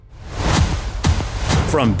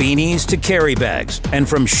From beanies to carry bags and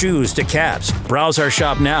from shoes to caps, browse our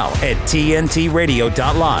shop now at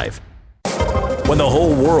tntradio.live. When the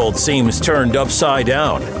whole world seems turned upside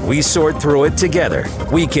down, we sort through it together.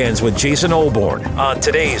 Weekends with Jason Olbourne on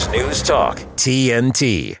today's News Talk,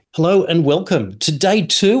 TNT. Hello and welcome to day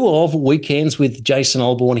 2 of Weekends with Jason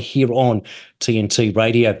Olbourne here on TNT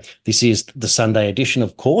Radio. This is the Sunday edition,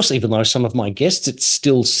 of course, even though some of my guests, it's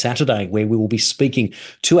still Saturday, where we will be speaking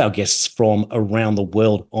to our guests from around the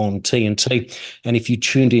world on TNT. And if you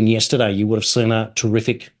tuned in yesterday, you would have seen a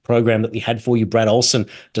terrific program that we had for you, Brad Olson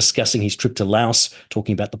discussing his trip to Laos,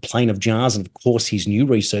 talking about the Plain of Jars and, of course, his new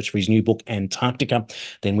research for his new book, Antarctica.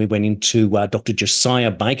 Then we went into Dr.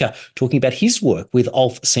 Josiah Baker talking about his work with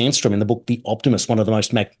Ulf Sandstrom in the book The Optimist, one of the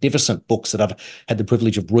most magnificent books that I've had the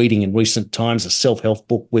privilege of reading in recent times, a self-help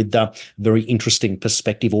book with very interesting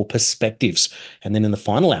perspective or perspectives. And then in the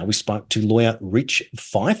final hour, we spoke to lawyer Rich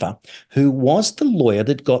Pfeiffer, who was the lawyer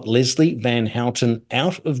that got Leslie Van Houten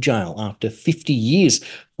out of jail after 50 years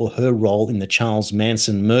for her role in the Charles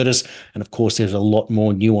Manson murders. And of course, there's a lot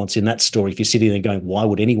more nuance in that story. If you're sitting there going, why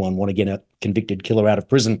would anyone want to get a convicted killer out of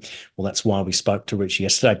prison? Well, that's why we spoke to Rich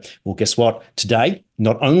yesterday. Well, guess what? Today,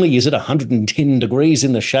 not only is it 110 degrees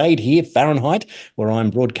in the shade here, Fahrenheit, where I'm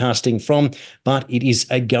broadcasting from, but it is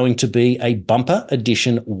going to be a bumper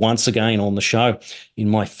edition once again on the show. In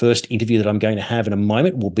my first interview that I'm going to have in a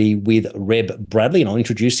moment will be with Reb Bradley, and I'll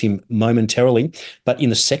introduce him momentarily. But in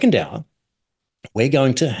the second hour, we're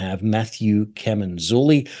going to have Matthew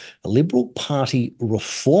Camanzuli, a Liberal Party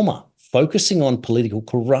reformer focusing on political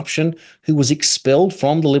corruption, who was expelled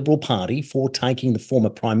from the Liberal Party for taking the former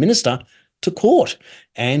Prime Minister to court.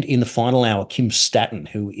 And in the final hour, Kim Statton,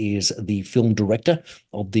 who is the film director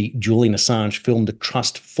of the Julian Assange film The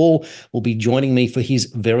Trust Fall, will be joining me for his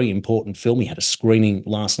very important film. He had a screening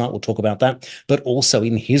last night. We'll talk about that. But also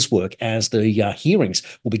in his work, as the hearings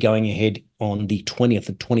will be going ahead on the 20th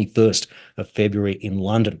and 21st of February in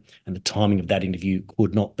London. And the timing of that interview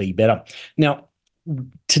could not be better. Now,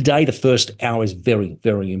 today, the first hour is very,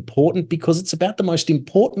 very important because it's about the most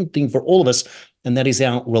important thing for all of us, and that is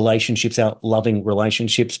our relationships, our loving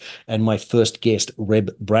relationships. And my first guest,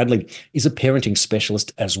 Reb Bradley, is a parenting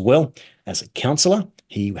specialist as well as a counsellor.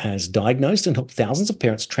 He has diagnosed and helped thousands of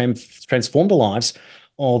parents transform the lives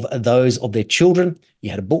of those of their children. He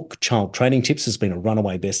had a book, Child Training Tips, has been a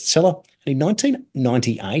runaway bestseller. And in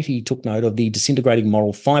 1998, he took note of the disintegrating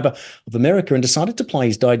moral fibre of America and decided to apply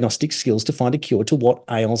his diagnostic skills to find a cure to what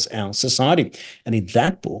ails our society. And in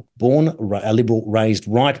that book, Born a Liberal, Raised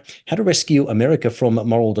Right, How to Rescue America from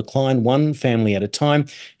Moral Decline, One Family at a Time,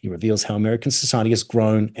 he reveals how American society has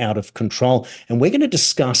grown out of control. And we're going to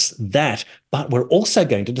discuss that, but we're also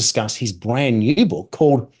going to discuss his brand new book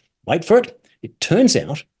called, wait for it, It Turns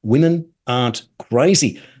Out Women Aren't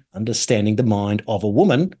Crazy, Understanding the Mind of a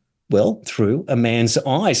Woman, well, through a man's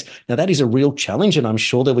eyes. Now, that is a real challenge, and I'm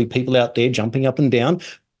sure there'll be people out there jumping up and down,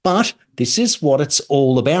 but this is what it's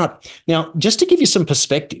all about. Now, just to give you some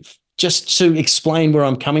perspective, just to explain where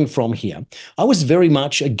I'm coming from here, I was very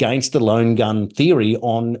much against the lone gun theory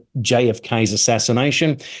on JFK's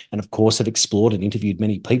assassination, and of course have explored and interviewed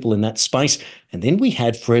many people in that space. And then we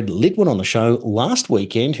had Fred Litwin on the show last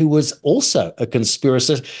weekend, who was also a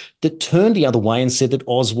conspiracist that turned the other way and said that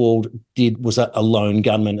Oswald was a lone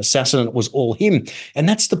gunman assassin and it was all him. And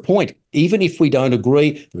that's the point. Even if we don't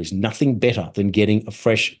agree, there is nothing better than getting a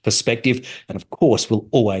fresh perspective. And of course, we'll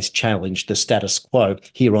always challenge the status quo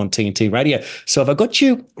here on TNT Radio. So have I got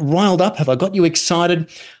you riled up? Have I got you excited?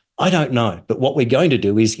 I don't know. But what we're going to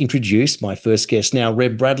do is introduce my first guest now,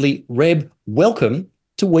 Reb Bradley. Reb, welcome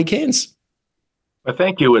to Weekends. Well,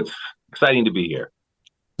 thank you. It's exciting to be here.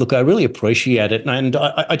 Look, I really appreciate it. And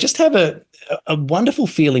I just have a wonderful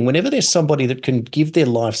feeling whenever there's somebody that can give their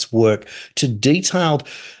life's work to detailed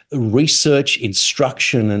research,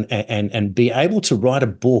 instruction, and be able to write a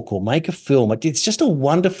book or make a film. It's just a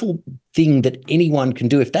wonderful thing that anyone can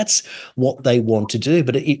do if that's what they want to do.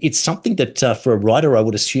 But it's something that for a writer, I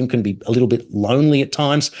would assume can be a little bit lonely at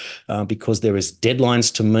times because there is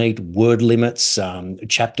deadlines to meet, word limits,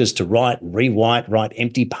 chapters to write, rewrite, write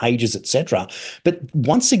empty pages, etc. But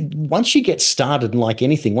once you get started, and like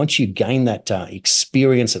anything, once you gain that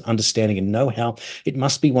experience and understanding and know-how, it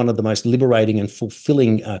must be one of the most liberating and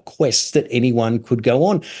fulfilling quests that anyone could go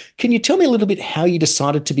on. Can you tell me a little bit how you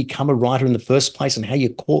decided to become a writer in the first place and how you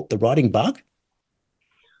caught the writing bug?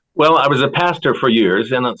 Well, I was a pastor for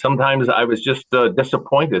years, and sometimes I was just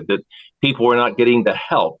disappointed that people were not getting the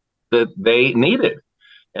help that they needed.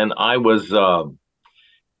 And I was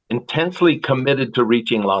intensely committed to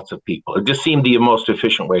reaching lots of people. It just seemed the most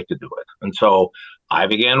efficient way to do it. And so I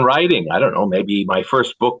began writing. I don't know, maybe my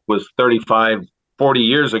first book was 35,000 40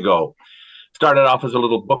 years ago. Started off as a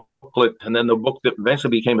little booklet, and then the book that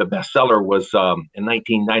eventually became a bestseller was in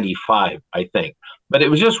 1995, I think. But it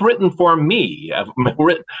was just written for me.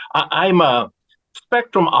 I'm a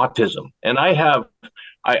spectrum autism, and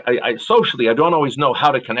I socially, I don't always know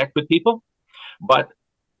how to connect with people, but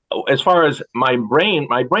as far as my brain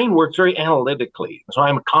works very analytically. So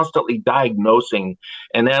I'm constantly diagnosing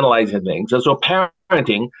and analyzing things. And so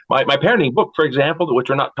parenting, my parenting book, for example, which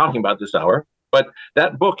we're not talking about this hour, but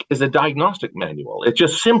that book is a diagnostic manual. It's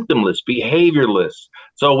just symptomless, behaviorless.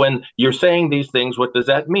 So when you're saying these things, what does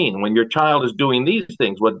that mean? When your child is doing these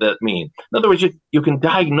things, what does that mean? In other words, you can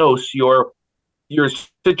diagnose your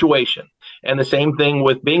situation. And the same thing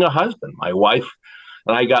with being a husband. My wife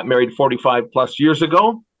and I got married 45 plus years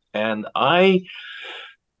ago, and I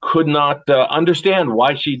could not understand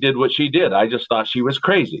why she did what she did. I just thought she was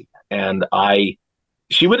crazy. And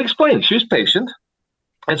she would explain. She was patient.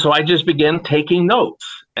 And so I just began taking notes,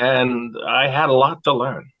 and I had a lot to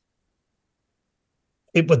learn.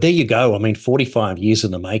 But there you go. I mean, 45 years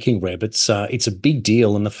in the making, Reb. It's a big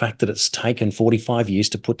deal. And the fact that it's taken 45 years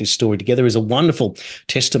to put this story together is a wonderful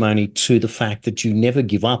testimony to the fact that you never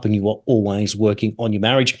give up and you are always working on your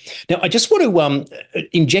marriage. Now, I just want to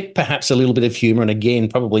inject perhaps a little bit of humor, and again,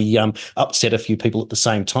 probably upset a few people at the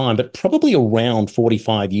same time, but probably around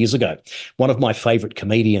 45 years ago, one of my favorite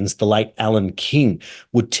comedians, the late Alan King,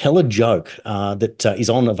 would tell a joke that is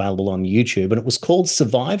available on YouTube, and it was called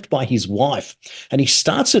Survived by His Wife. And he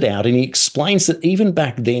starts it out and he explains that even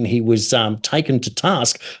back then he was taken to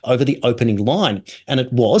task over the opening line. And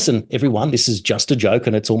it was, and everyone, this is just a joke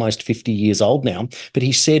and it's almost 50 years old now, but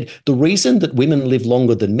he said the reason that women live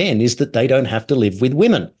longer than men is that they don't have to live with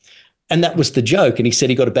women. And that was the joke. And he said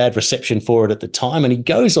he got a bad reception for it at the time. And he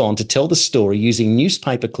goes on to tell the story using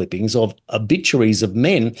newspaper clippings of obituaries of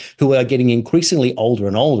men who are getting increasingly older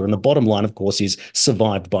and older. And the bottom line, of course, is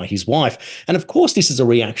survived by his wife. And of course, this is a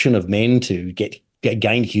reaction of men to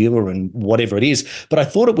gain humor and whatever it is. But I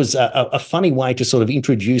thought it was a funny way to sort of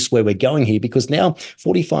introduce where we're going here, because now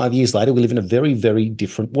 45 years later, we live in a very, very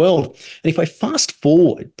different world. And if I fast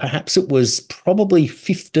forward, perhaps it was probably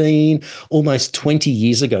 15, almost 20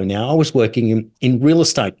 years ago now, I was working in real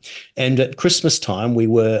estate. And at Christmas time, we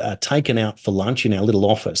were taken out for lunch in our little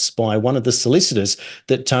office by one of the solicitors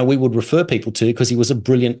that we would refer people to, because he was a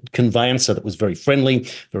brilliant conveyancer that was very friendly,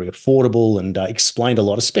 very affordable, and explained a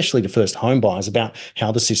lot, especially to first home buyers, about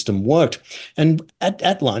how the system worked. And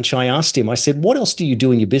at lunch, I asked him, I said, what else do you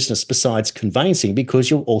do in your business besides conveyancing? Because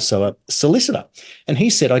you're also a solicitor. And he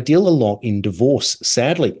said, I deal a lot in divorce,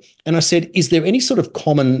 sadly. And I said, is there any sort of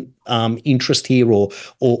common interest here or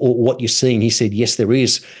what you're seeing? He said, yes, there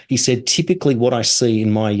is. He said, typically what I see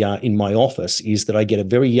in my office is that I get a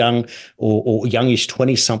very young or youngish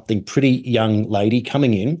 20-something pretty young lady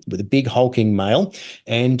coming in with a big hulking male,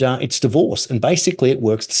 and it's divorce. And basically it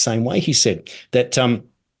works the same way, he said,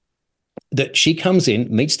 that she comes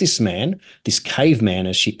in, meets this man, this caveman,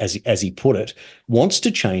 as he put it, wants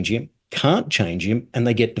to change him, can't change him, and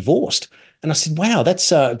they get divorced. And I said, wow,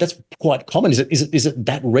 that's quite common. Is it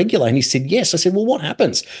that regular? And he said, yes. I said, well, what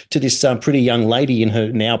happens to this pretty young lady in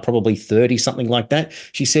her now probably 30, something like that?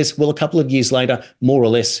 She says, well, a couple of years later, more or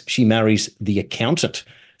less, she marries the accountant.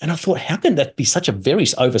 And I thought, how can that be such a very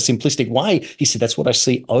oversimplistic way? He said, that's what I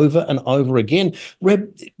see over and over again.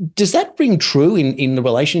 Reb, does that ring true in the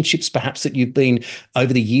relationships perhaps that you've been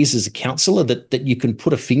over the years as a counsellor, that you can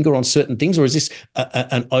put a finger on certain things, or is this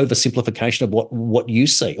an oversimplification of what you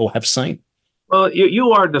see or have seen? Well,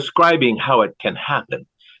 you are describing how it can happen,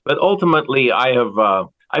 but ultimately I've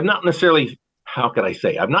not necessarily, how can I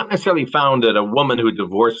say, I've not necessarily found that a woman who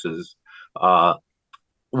divorces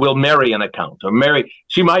will marry an accountant,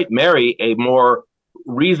 she might marry a more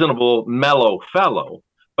reasonable, mellow fellow.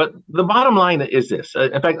 But the bottom line is this.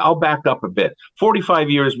 In fact, I'll back up a bit. 45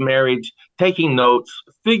 years married, taking notes,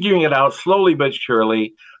 figuring it out slowly but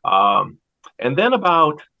surely. And then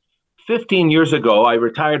about 15 years ago, I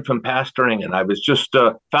retired from pastoring, and I was just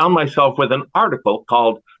found myself with an article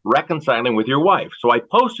called Reconciling with Your Wife. So I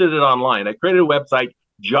posted it online. I created a website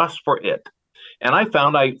just for it. And I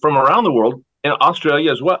found from around the world, in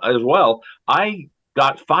Australia as well, I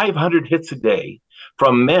got 500 hits a day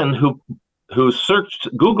from men who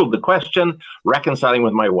Googled the question, reconciling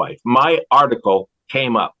with my wife. My article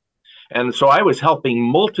came up. And so I was helping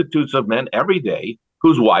multitudes of men every day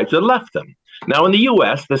whose wives had left them. Now, in the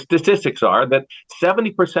U.S., the statistics are that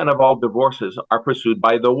 70% of all divorces are pursued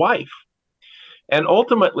by the wife. And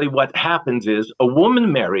ultimately, what happens is a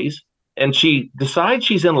woman marries, and she decides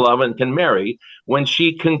she's in love and can marry when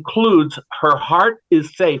she concludes her heart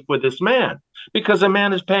is safe with this man. because a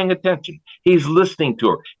man is paying attention. He's listening to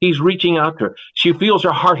her. He's reaching out to her. She feels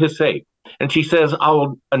her heart is safe. And she says,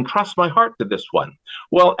 I'll entrust my heart to this one.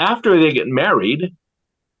 Well, after they get married,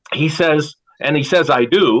 he says, I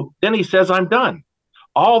do. Then he says, I'm done.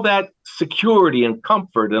 All that security and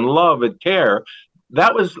comfort and love and care,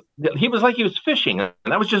 he was like he was fishing, and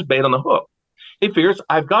that was just bait on the hook. He figures,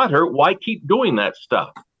 I've got her. Why keep doing that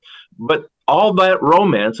stuff? But all that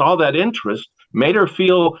romance, all that interest made her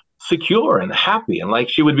feel secure and happy and like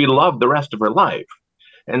she would be loved the rest of her life.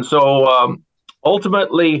 And so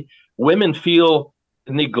ultimately, women feel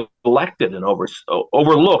neglected and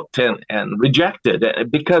overlooked and rejected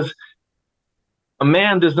because a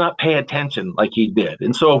man does not pay attention like he did.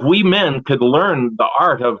 And so if we men could learn the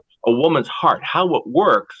art of a woman's heart, how it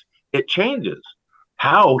works, it changes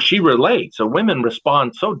how she relates. So women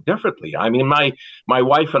respond so differently. I mean, my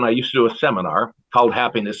wife and I used to do a seminar called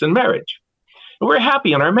Happiness in Marriage. And we're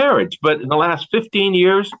happy in our marriage, but in the last 15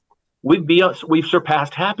 years, we've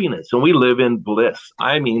surpassed happiness and we live in bliss.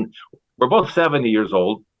 I mean, we're both 70 years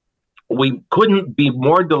old. We couldn't be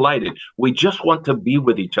more delighted. We just want to be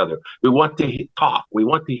with each other. We want to talk. We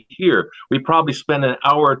want to hear. We probably spend an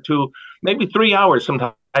hour or two, maybe 3 hours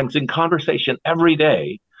sometimes in conversation every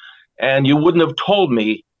day. And you wouldn't have told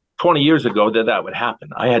me 20 years ago that would happen.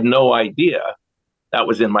 I had no idea that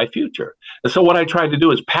was in my future. And so what I tried to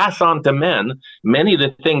do is pass on to men many of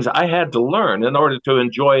the things I had to learn in order to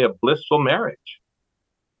enjoy a blissful marriage.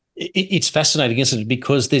 It's fascinating, isn't it?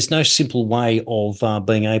 Because there's no simple way of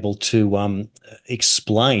being able to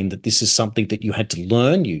explain that this is something that you had to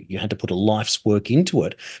learn. You had to put a life's work into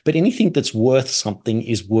it. But anything that's worth something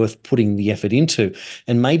is worth putting the effort into.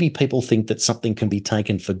 And maybe people think that something can be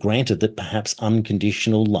taken for granted, that perhaps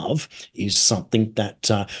unconditional love is something that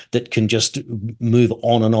that can just move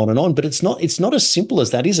on and on and on. But it's not as simple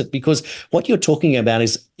as that, is it? Because what you're talking about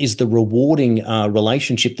is the rewarding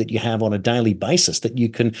relationship that you have on a daily basis, that you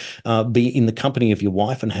can be in the company of your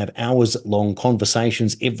wife and have hours-long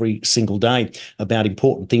conversations every single day about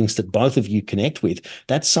important things that both of you connect with.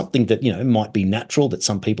 That's something that, might be natural, that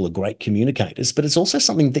some people are great communicators, but it's also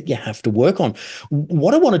something that you have to work on.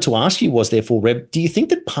 What I wanted to ask you was, therefore, Reb, do you think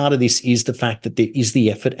that part of this is the fact that there is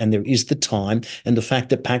the effort and there is the time, and the fact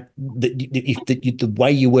that the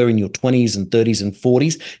way you were in your 20s and 30s and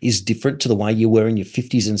 40s is different to the way you were in your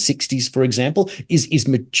 50s and 60s, for example? Is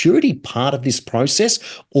maturity part of this process?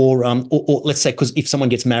 Or let's say, because if someone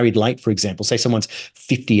gets married late, for example, say someone's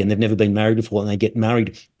 50 and they've never been married before and they get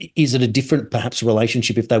married, is it a different, perhaps,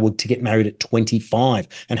 relationship if they were to get married at 25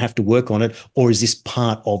 and have to work on it? Or is this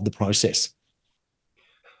part of the process?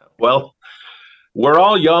 Well, we're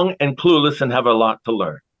all young and clueless and have a lot to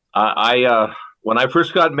learn. When I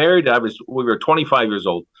first got married, we were 25 years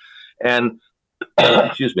old, and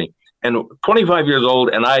excuse me, and 25 years old,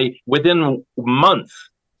 and within months,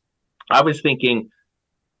 I was thinking,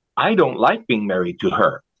 I don't like being married to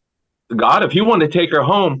her. God, if you want to take her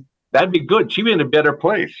home, that'd be good. She'd be in a better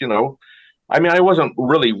place, I mean, I wasn't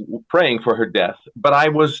really praying for her death, but I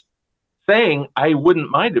was saying I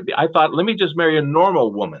wouldn't mind it. I thought, let me just marry a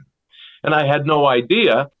normal woman. And I had no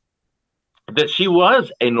idea that she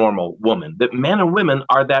was a normal woman, that men and women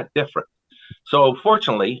are that different. So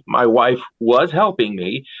fortunately, my wife was helping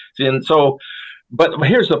me. And so, but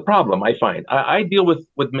here's the problem I find. I deal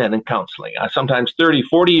with men in counseling. Sometimes 30,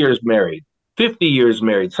 40 years married, 50 years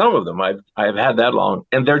married. Some of them I've had that long,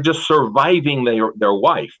 and they're just surviving their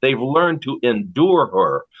wife. They've learned to endure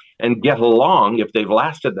her and get along if they've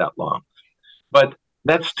lasted that long. But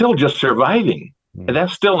that's still just surviving, and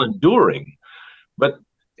that's still enduring. But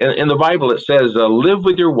in the Bible, it says, live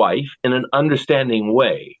with your wife in an understanding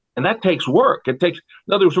way. And that takes work. In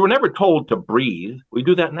other words, we're never told to breathe. We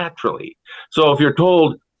do that naturally. So if you're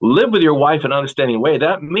told, live with your wife in an understanding way,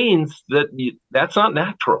 that means that that's not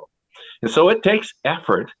natural. And so it takes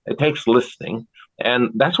effort. It takes listening.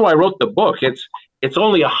 And that's why I wrote the book. It's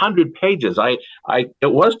only 100 pages. It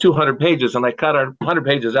was 200 pages, and I cut 100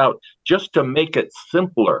 pages out just to make it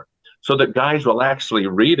simpler so that guys will actually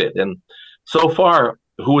read it. And so far,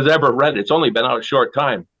 who has ever read it, it's only been out a short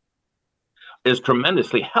time, is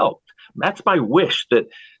tremendously helped. That's my wish, that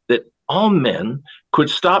all men could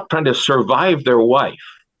stop trying to survive their wife.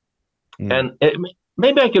 And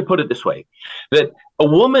maybe I could put it this way, that a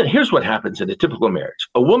woman, here's what happens in a typical marriage.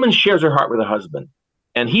 A woman shares her heart with her husband,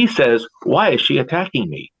 and he says, why is she attacking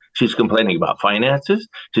me? She's complaining about finances.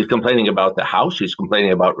 She's complaining about the house. She's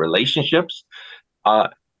complaining about relationships.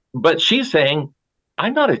 But she's saying,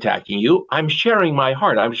 I'm not attacking you. I'm sharing my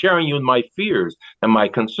heart. I'm sharing you my fears and my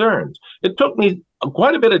concerns. It took me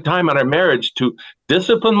quite a bit of time in our marriage to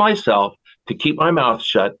discipline myself, to keep my mouth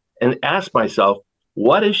shut, and ask myself,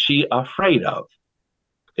 What is she afraid of?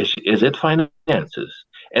 Is it finances?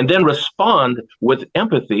 And then respond with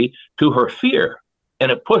empathy to her fear. And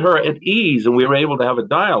it put her at ease, and we were able to have a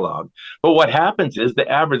dialogue. But what happens is the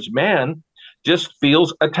average man just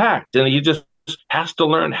feels attacked, and he just has to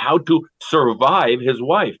learn how to survive his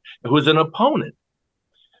wife, who's an opponent.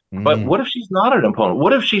 But what if she's not an opponent?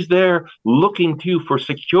 What if she's there looking to you for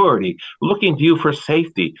security, looking to you for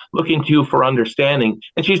safety, looking to you for understanding,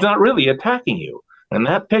 and she's not really attacking you? And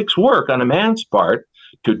that takes work on a man's part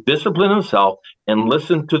to discipline himself and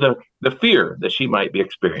listen to the fear that she might be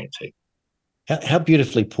experiencing. How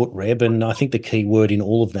beautifully put, Reb. And I think the key word in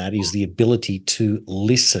all of that is the ability to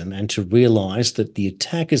listen and to realise that the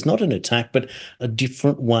attack is not an attack, but a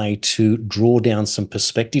different way to draw down some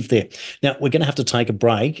perspective there. Now, we're going to have to take a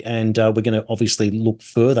break, and we're going to obviously look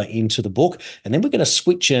further into the book, and then we're going to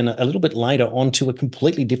switch in a little bit later onto a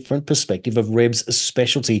completely different perspective of Reb's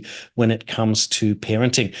specialty when it comes to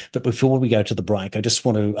parenting. But before we go to the break, I just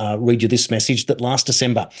want to read you this message that last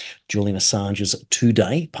December, Julian Assange's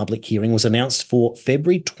two-day public hearing was announced for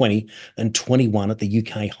February 20 and 21 at the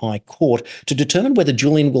UK High Court to determine whether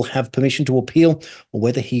Julian will have permission to appeal or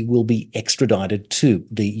whether he will be extradited to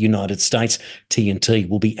the United States. TNT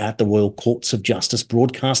will be at the Royal Courts of Justice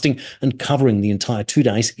broadcasting and covering the entire 2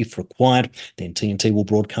 days if required. Then TNT will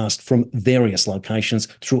broadcast from various locations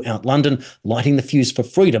throughout London, lighting the fuse for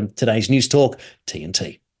freedom. Today's News Talk,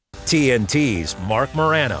 TNT. TNT's Mark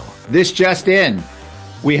Morano. This just in.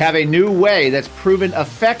 We have a new way that's proven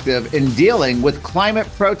effective in dealing with climate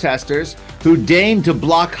protesters who deign to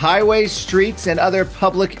block highways, streets, and other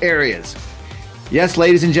public areas. Yes,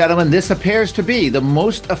 ladies and gentlemen, this appears to be the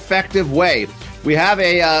most effective way. We have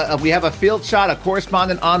a field shot, a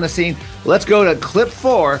correspondent on the scene. Let's go to clip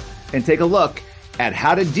 4 and take a look at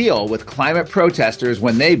how to deal with climate protesters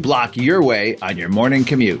when they block your way on your morning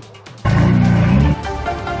commute.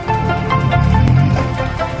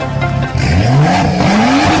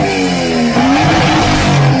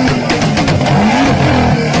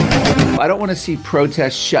 I don't want to see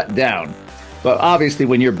protests shut down, but obviously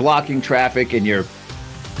when you're blocking traffic and you're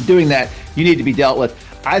doing that, you need to be dealt with.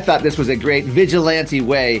 I thought this was a great vigilante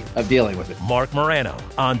way of dealing with it. Mark Morano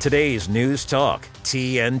on today's News Talk,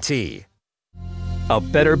 TNT. A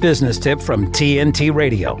better business tip from TNT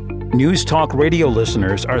Radio. News Talk Radio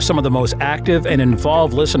listeners are some of the most active and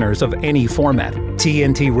involved listeners of any format.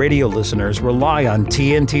 TNT Radio listeners rely on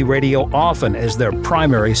TNT Radio often as their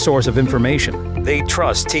primary source of information. They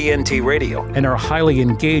trust TNT Radio and are highly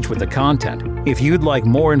engaged with the content. If you'd like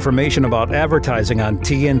more information about advertising on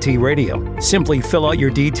TNT Radio, simply fill out your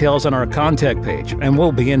details on our contact page and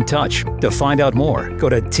we'll be in touch. To find out more, go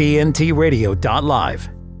to tntradio.live.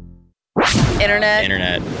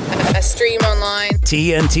 Internet. A stream online.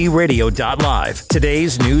 tntradio.live.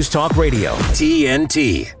 Today's News Talk Radio,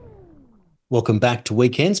 TNT. Welcome back to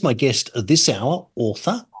Weekends. My guest this hour,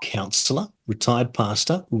 author, counsellor, retired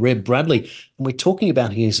pastor, Reb Bradley. And we're talking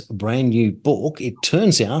about his brand new book, It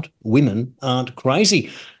Turns Out Women Aren't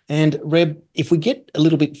Crazy. And Reb, if we get a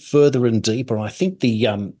little bit further and deeper, I think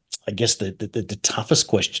the toughest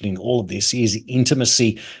question in all of this is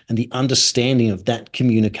intimacy and the understanding of that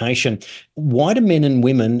communication. Why do men and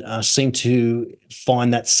women seem to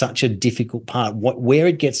find that such a difficult part? Where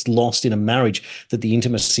it gets lost in a marriage, that the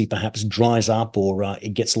intimacy perhaps dries up or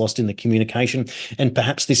it gets lost in the communication, and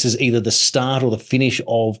perhaps this is either the start or the finish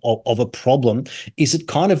of a problem. Is it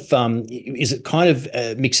kind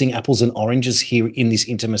of mixing apples and oranges here in this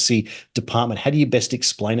intimacy department? How do you best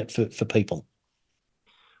explain it for people?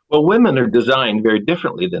 Well, women are designed very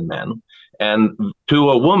differently than men. And to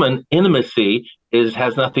a woman, intimacy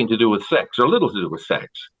has nothing to do with sex, or little to do with sex.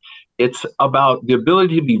 It's about the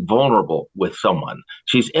ability to be vulnerable with someone.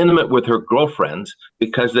 She's intimate with her girlfriends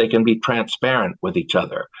because they can be transparent with each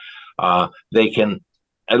other. They can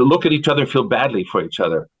look at each other and feel badly for each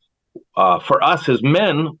other. For us as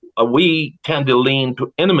men, we tend to lean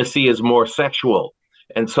to intimacy as more sexual.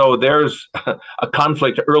 And so there's a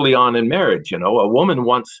conflict early on in marriage. You know, a woman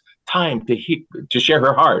wants time to share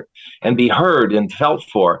her heart and be heard and felt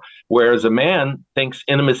for, whereas a man thinks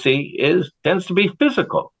intimacy tends to be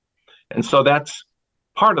physical. And so that's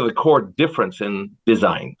part of the core difference in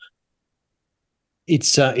design.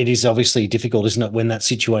 It is obviously difficult, isn't it, when that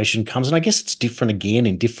situation comes? And I guess it's different again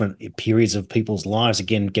in different periods of people's lives.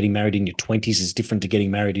 Again, getting married in your 20s is different to getting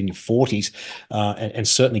married in your 40s, and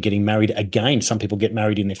certainly getting married again. Some people get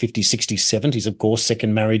married in their 50s, 60s, 70s, of course,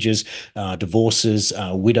 second marriages, divorces,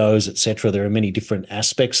 widows, etc. There are many different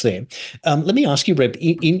aspects there. Let me ask you, Reb,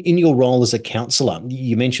 in your role as a counsellor,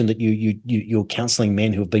 you mentioned that you're counselling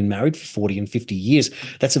men who have been married for 40 and 50 years.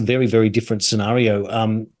 That's a very, very different scenario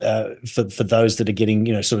for those that are getting,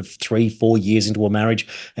 sort of 3-4 years into a marriage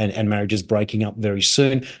and marriages breaking up very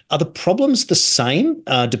soon. Are the problems the same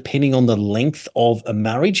depending on the length of a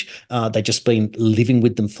marriage? They just been living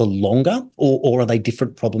with them for longer, or are they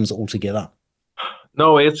different problems altogether?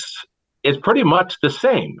 No, it's pretty much the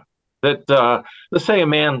same. That let's say a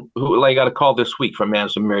man who I got a call this week from a man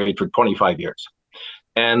who's been married for 25 years,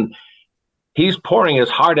 and he's pouring his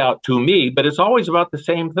heart out to me, but it's always about the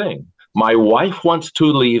same thing. My wife wants to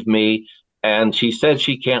leave me, and she said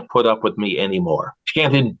she can't put up with me anymore. She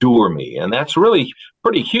can't endure me, and that's really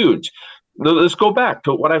pretty huge. Let's go back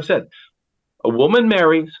to what I've said. A woman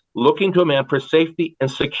marries looking to a man for safety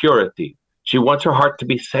and security. She wants her heart to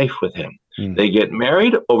be safe with him. They get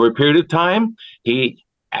married. Over a period of time, he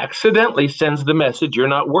accidentally sends the message, you're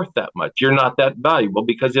not worth that much. You're not that valuable,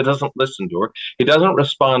 because he doesn't listen to her. He doesn't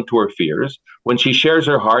respond to her fears. When she shares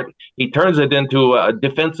her heart, he turns it into a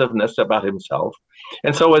defensiveness about himself.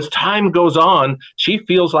 And so as time goes on, she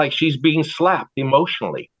feels like she's being slapped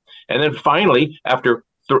emotionally. And then finally, after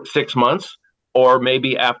 6 months, or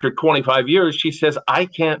maybe after 25 years, she says, I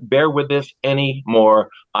can't bear with this anymore.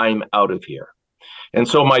 I'm out of here. And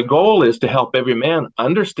so my goal is to help every man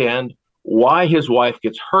understand why his wife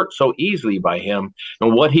gets hurt so easily by him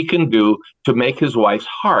and what he can do to make his wife's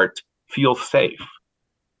heart feel safe.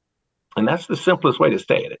 And that's the simplest way to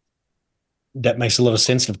stay at it. That makes a lot of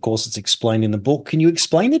sense. And of course, it's explained in the book. Can you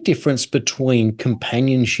explain the difference between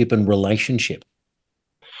companionship and relationship?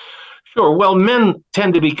 Sure. Well, men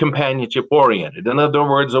tend to be companionship oriented. In other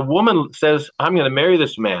words, a woman says, I'm going to marry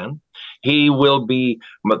this man. He will be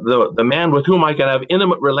the man with whom I can have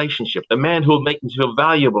intimate relationship, the man who will make me feel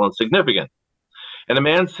valuable and significant. And a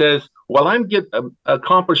man says, well, I'm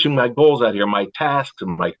accomplishing my goals out here, my tasks,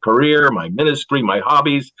 and my career, my ministry, my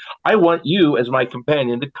hobbies. I want you as my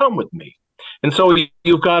companion to come with me. And so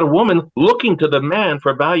you've got a woman looking to the man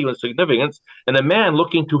for value and significance, and a man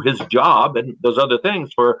looking to his job and those other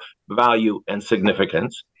things for value and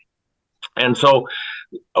significance. And so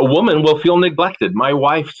a woman will feel neglected. My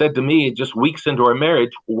wife said to me just weeks into our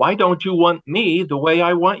marriage, why don't you want me the way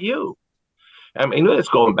I want you? I mean, it's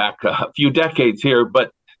going back a few decades here,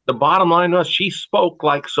 but the bottom line was she spoke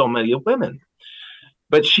like so many women.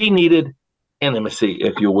 But she needed intimacy,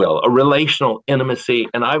 if you will, a relational intimacy.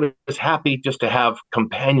 And I was happy just to have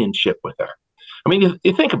companionship with her. I mean,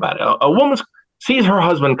 you think about it. A woman sees her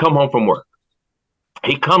husband come home from work.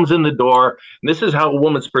 He comes in the door. And this is how a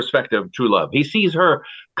woman's perspective of true love. He sees her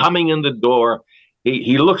coming in the door.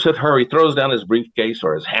 He looks at her. He throws down his briefcase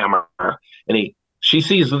or his hammer, and she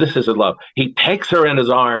sees this is love. He takes her in his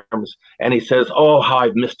arms and he says, oh, how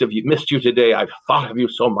I've missed you today. I've thought of you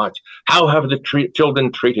so much. How have the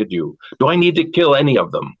children treated you? Do I need to kill any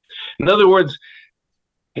of them? In other words,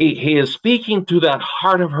 he is speaking to that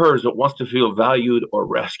heart of hers that wants to feel valued or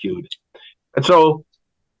rescued. And so,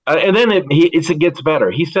 and then it gets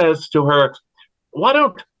better. He says to her, why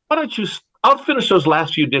don't you, I'll finish those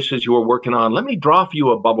last few dishes you were working on. Let me draw for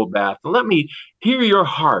you a bubble bath and let me hear your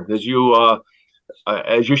heart as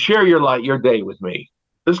you share your day with me.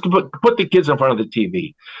 Let's put the kids in front of the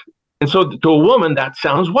TV. And so to a woman, that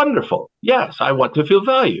sounds wonderful. Yes, I want to feel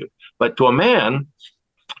valued. But to a man,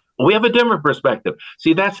 we have a different perspective.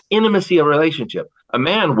 See, that's intimacy of relationship. A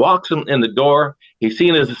man walks in the door. He's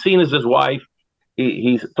seen as his wife.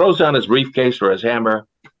 He throws down his briefcase or his hammer,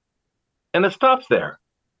 and it stops there.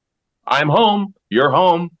 I'm home. You're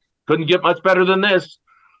home. Couldn't get much better than this.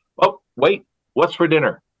 Oh, wait, what's for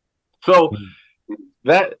dinner? So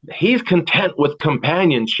that he's content with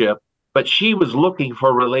companionship, but she was looking for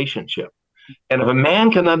a relationship. And if a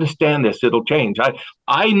man can understand this, it'll change.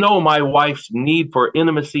 I know my wife's need for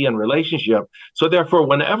intimacy and relationship. So therefore,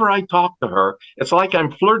 whenever I talk to her, it's like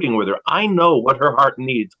I'm flirting with her. I know what her heart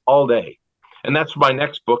needs all day. And that's my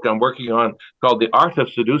next book I'm working on called The Art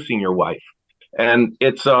of Seducing Your Wife. And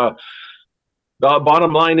it's the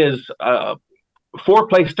bottom line is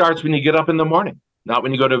foreplay starts when you get up in the morning, not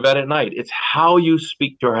when you go to bed at night. It's how you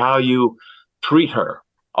speak to her, how you treat her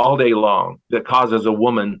all day long that causes a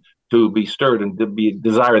woman to be stirred and to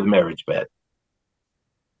desire the marriage bed.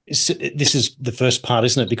 This is the first part,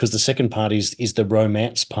 isn't it? Because the second part is the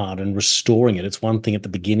romance part and restoring it. It's one thing at the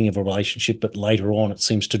beginning of a relationship, but later on it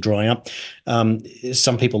seems to dry up.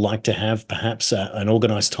 Some people like to have perhaps an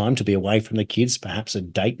organized time to be away from the kids, perhaps a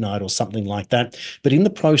date night or something like that. But in the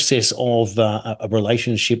process of a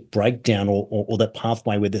relationship breakdown or that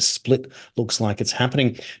pathway where the split looks like it's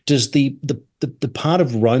happening, does the part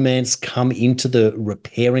of romance come into the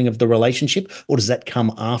repairing of the relationship, or does that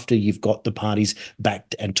come after you've got the parties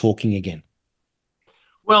back and talking again?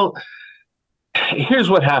 Well, here's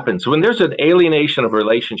what happens when there's an alienation of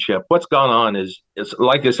relationship. What's gone on is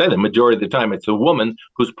like I said, the majority of the time, it's a woman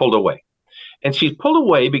who's pulled away. And she's pulled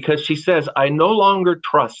away because she says, I no longer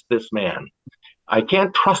trust this man. I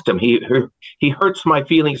can't trust him. He hurts my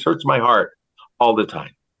feelings, hurts my heart all the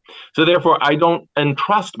time. So therefore, I don't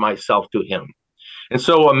entrust myself to him. And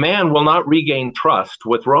so a man will not regain trust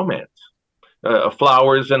with romance.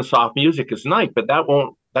 Flowers and soft music is nice, but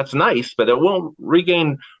that's nice, but it won't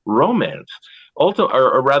regain romance. Or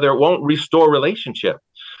rather, it won't restore relationship.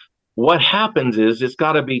 What happens is it's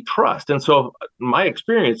got to be trust. And so my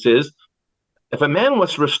experience is, if a man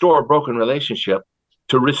wants to restore a broken relationship,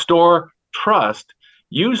 to restore trust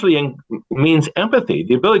usually means empathy,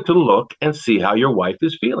 the ability to look and see how your wife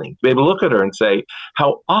is feeling. Maybe look at her and say,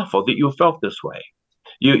 how awful that you felt this way.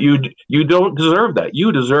 You don't deserve that.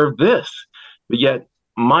 You deserve this. But yet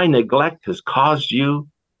my neglect has caused you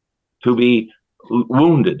to be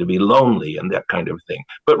wounded, to be lonely, and that kind of thing.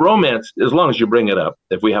 But romance, as long as you bring it up,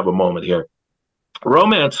 if we have a moment here,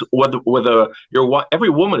 romance every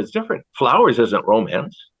woman is different. Flowers isn't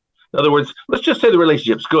romance. In other words, let's just say the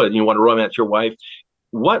relationship's good and you want to romance your wife.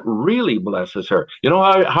 What really blesses her? You know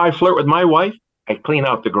how I flirt with my wife? I clean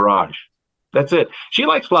out the garage. That's it. She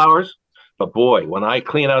likes flowers, but boy, when I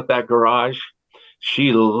clean out that garage,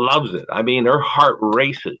 she loves it. I mean, her heart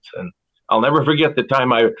races. And I'll never forget the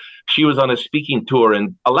time she was on a speaking tour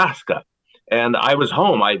in Alaska. And I was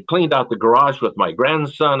home. I cleaned out the garage with my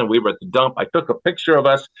grandson, and we were at the dump. I took a picture of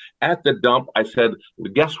us at the dump. I said,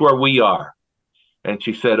 guess where we are? And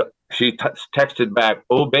she said, she texted back,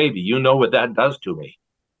 oh, baby, you know what that does to me.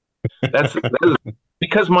 That is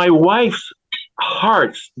because my wife's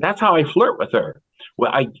hearts, that's how I flirt with her.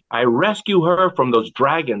 Well, I rescue her from those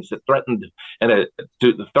dragons that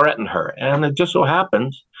to threaten her. And it just so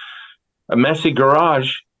happens a messy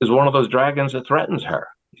garage is one of those dragons that threatens her.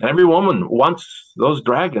 Every woman wants those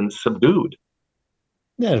dragons subdued.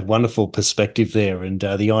 Yeah, wonderful perspective there. And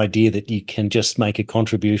the idea that you can just make a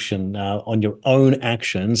contribution on your own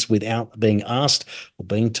actions without being asked or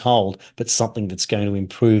being told, but something that's going to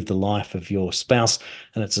improve the life of your spouse.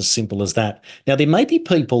 And it's as simple as that. Now, there may be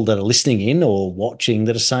people that are listening in or watching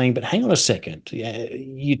that are saying, but hang on a second.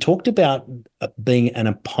 You talked about being an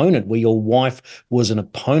opponent, where your wife was an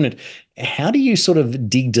opponent. How do you sort of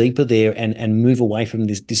dig deeper there and move away from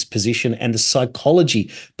this position and the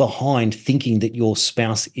psychology behind thinking that your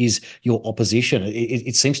spouse is your opposition?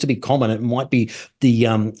 It seems to be common. It might be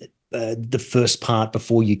the first part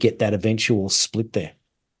before you get that eventual split there.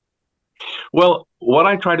 Well, what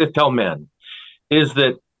I try to tell men is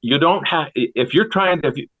that you don't have, if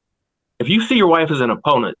you see your wife as an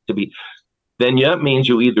opponent then that means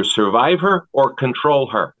you either survive her or control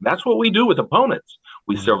her. That's what we do with opponents.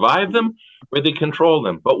 We survive them or they control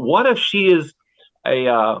them. But what if she is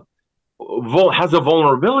has a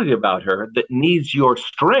vulnerability about her that needs your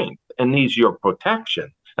strength and needs your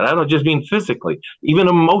protection? And I don't just mean physically, even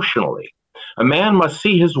emotionally. A man must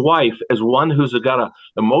see his wife as one who's got an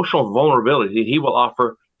emotional vulnerability he will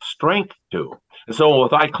offer strength to. And so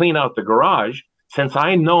if I clean out the garage, since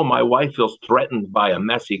I know my wife feels threatened by a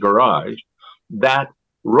messy garage, that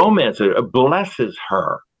romance blesses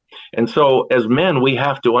her. And so as men, we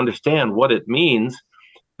have to understand what it means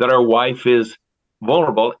that our wife is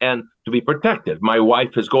vulnerable and to be protected. My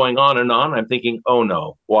wife is going on and on. I'm thinking, oh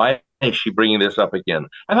no, why is she bringing this up again?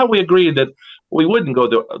 I thought we agreed that we wouldn't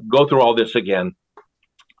go through all this again.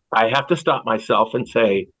 I have to stop myself and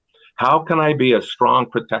say, how can I be a strong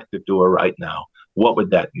protector to her right now? What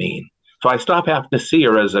would that mean? So I stop having to see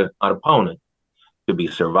her as an opponent, to be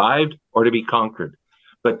survived or to be conquered,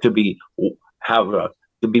 but to be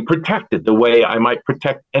protected the way I might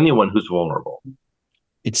protect anyone who's vulnerable.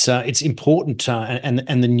 It's important,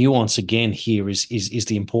 and the nuance again here is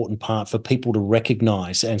the important part for people to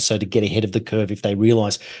recognise, and so to get ahead of the curve if they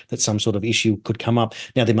realise that some sort of issue could come up.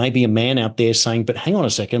 Now, there may be a man out there saying, "But hang on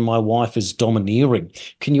a second, my wife is domineering."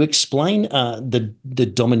 Can you explain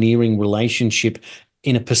the domineering relationship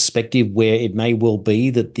in a perspective where it may well be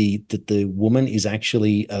that the woman is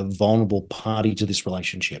actually a vulnerable party to this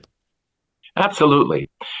relationship? Absolutely.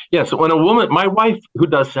 Yes. When a woman, my wife who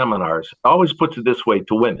does seminars always puts it this way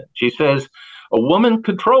to women. She says, a woman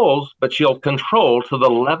controls, but she'll control to the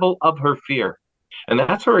level of her fear. And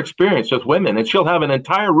that's her experience with women. And she'll have an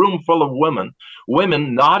entire room full of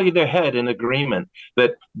women nodding their head in agreement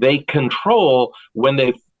that they control when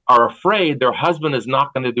they are afraid their husband is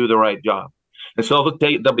not going to do the right job. And so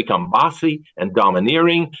they'll become bossy and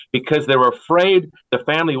domineering because they're afraid the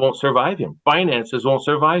family won't survive him. Finances won't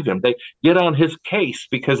survive him. They get on his case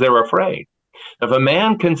because they're afraid. If a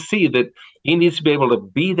man can see that he needs to be able to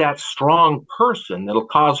be that strong person that'll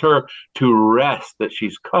cause her to rest, that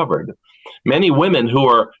she's covered. Many women who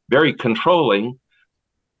are very controlling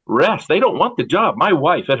rest. They don't want the job. My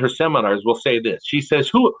wife at her seminars will say this. She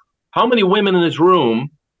says, how many women in this room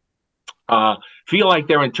feel like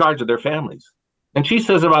they're in charge of their families? And she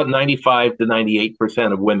says about 95 to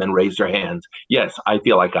 98% of women raise their hands. Yes, I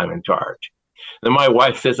feel like I'm in charge. Then my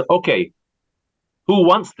wife says, okay, who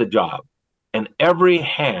wants the job? And every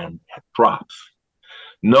hand drops.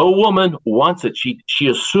 No woman wants it. She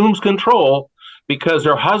assumes control because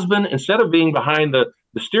her husband, instead of being behind the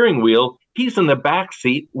steering wheel, he's in the back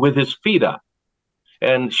seat with his feet up.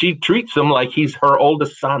 And she treats him like he's her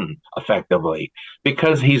oldest son, effectively,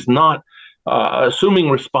 because he's not assuming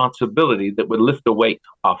responsibility that would lift the weight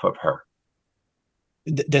off of her.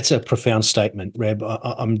 That's a profound statement, Reb.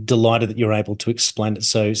 I'm delighted that you're able to explain it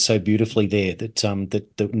so beautifully there. That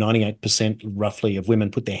 98% roughly of women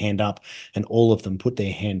put their hand up, and all of them put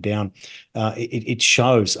their hand down. It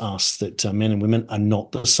shows us that men and women are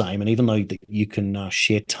not the same. And even though that you can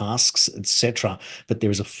share tasks, etc., but there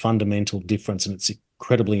is a fundamental difference, and it's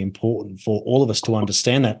incredibly important for all of us to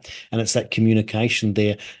understand that. And it's that communication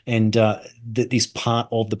there, and that is part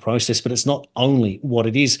of the process, but it's not only what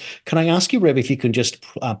it is. Can I ask you, Reb, if you can just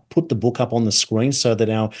put the book up on the screen so that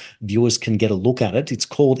our viewers can get a look at it? It's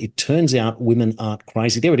called It Turns Out Women Aren't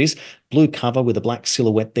Crazy. There it is, blue cover with a black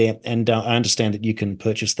silhouette there. And I understand that you can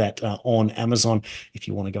purchase that on Amazon if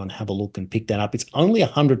you want to go and have a look and pick that up. It's only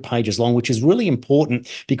 100 pages long, which is really important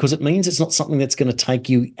because it means it's not something that's going to take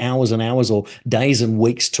you hours and hours or days and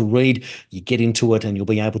weeks to read. You get into it and you'll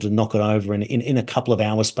be able to knock it over in a couple of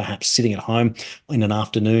hours, perhaps sitting at home in an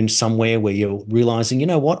afternoon somewhere where you're realizing, you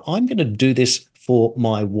know what, I'm going to do this for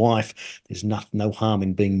my wife. There's no harm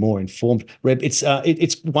in being more informed. Reb,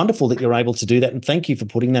 it's wonderful that you're able to do that, and thank you for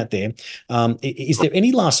putting that there. Is there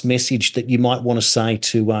any last message that you might want to say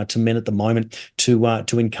to men at the moment to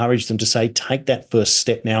encourage them to say, take that first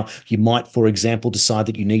step now? You might, for example, decide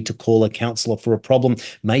that you need to call a counsellor for a problem.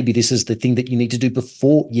 Maybe this is the thing that you need to do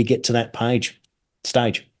before you get to that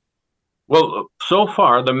stage. Well, so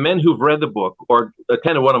far, the men who've read the book or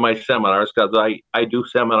attended one of my seminars, because I do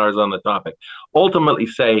seminars on the topic, ultimately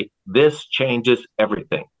say this changes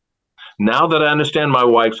everything. Now that I understand my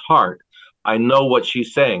wife's heart, I know what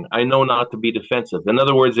she's saying. I know not to be defensive. In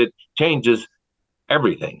other words, it changes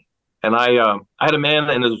everything. And I had a man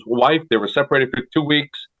and his wife, they were separated for 2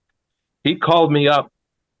 weeks. He called me up.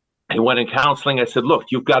 He went in counseling. I said, look,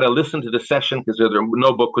 you've got to listen to the session because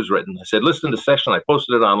no book was written. I said, listen to the session. I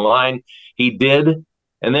posted it online. He did.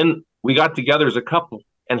 And then we got together as a couple,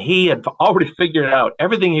 and he had already figured out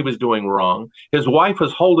everything he was doing wrong. His wife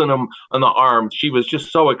was holding him on the arm. She was just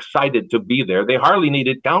so excited to be there. They hardly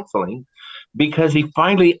needed counseling because he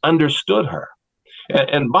finally understood her.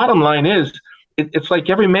 And bottom line is, it's like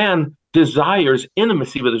every man desires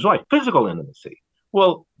intimacy with his wife, physical intimacy.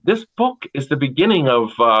 Well, this book is the beginning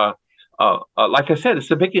of, like I said, it's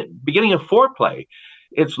the beginning of foreplay.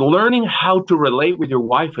 It's learning how to relate with your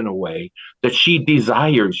wife in a way that she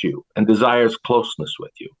desires you and desires closeness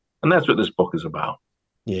with you. And that's what this book is about.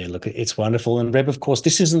 Yeah, look, it's wonderful. And Reb, of course,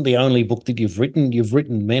 this isn't the only book that you've written. You've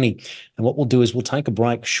written many. And what we'll do is we'll take a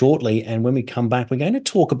break shortly. And when we come back, we're going to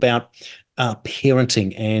talk about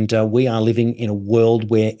parenting. And we are living in a world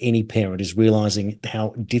where any parent is realizing how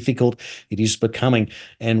difficult it is becoming.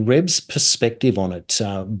 And Reb's perspective on it,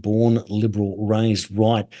 born liberal, raised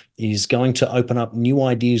right, is going to open up new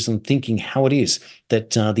ideas and thinking how it is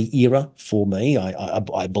that the era for me,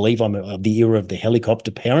 I believe I'm the era of the helicopter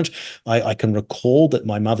parent. I can recall that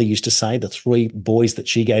my mother used to say the 3 boys that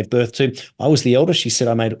she gave birth to, I was the eldest. She said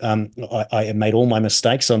I made all my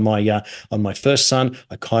mistakes on my first son.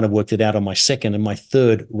 I kind of worked it out on my second, and my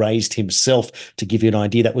third raised himself. To give you an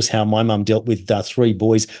idea, that was how my mum dealt with 3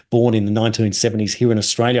 boys born in the 1970s here in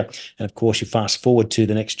Australia. And of course, you fast forward to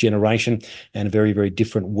the next generation and a very, very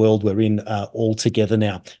different world we're in altogether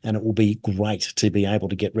now. And it will be great to be able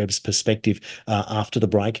to get Reb's perspective after the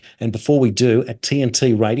break. And before we do, at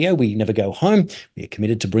TNT Radio, we never go home. We are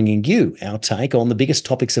committed to bringing you our take on the biggest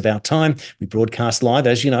topics of our time. We broadcast live,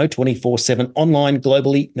 as you know, 24/7 online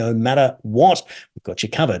globally, no matter what. We've got you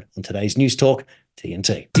covered on today's News Talk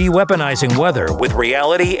TNT. De-weaponizing weather with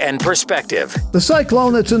reality and perspective. The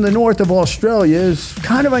cyclone that's in the north of Australia is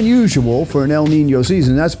kind of unusual for an El Nino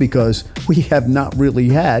season. That's because we have not really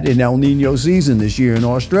had an El Nino season this year in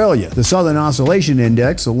Australia. The Southern Oscillation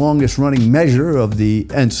Index, the longest running measure of the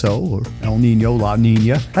ENSO, or El Nino, La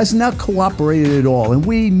Nina, has not cooperated at all. And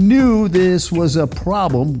we knew this was a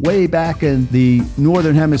problem way back in the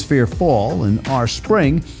Northern Hemisphere fall and our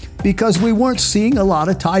spring. because we weren't seeing a lot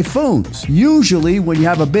of typhoons. Usually when you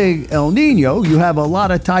have a big El Nino, you have a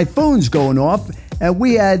lot of typhoons going off, and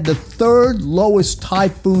we had the third lowest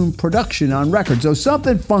typhoon production on record, so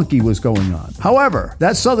something funky was going on. However,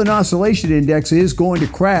 that Southern Oscillation Index is going to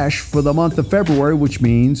crash for the month of February, which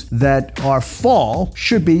means that our fall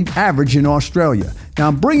should be average in Australia. Now,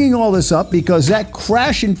 I'm bringing all this up because that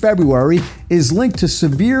crash in February is linked to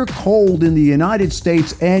severe cold in the United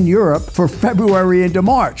States and Europe for February into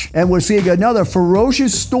March. And we're seeing another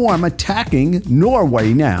ferocious storm attacking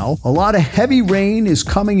Norway now. A lot of heavy rain is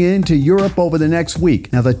coming into Europe over the next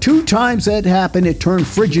week. Now, the two times that happened, it turned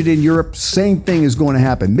frigid in Europe. Same thing is going to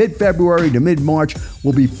happen. Mid-February to mid-March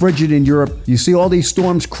will be frigid in Europe. You see all these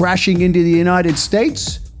storms crashing into the United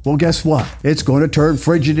States? Well, guess what? It's going to turn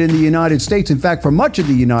frigid in the United States. In fact, for much of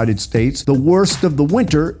the United States, the worst of the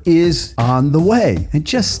winter is on the way. And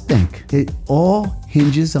just think, it all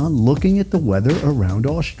hinges on looking at the weather around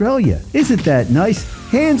Australia. Isn't that nice?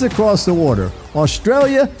 Hands across the water.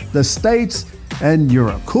 Australia, the States, and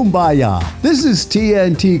Europe. Kumbaya. This is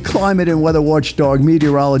TNT climate and weather watchdog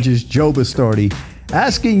meteorologist Joe Bastardi,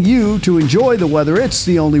 asking you to enjoy the weather. It's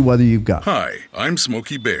the only weather you've got. Hi, I'm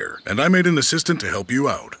Smokey Bear, and I made an assistant to help you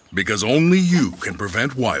out, because only you can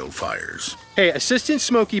prevent wildfires. Hey, Assistant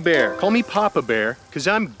Smokey Bear. Call me Papa Bear, because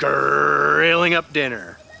I'm grilling up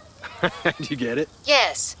dinner. Do you get it?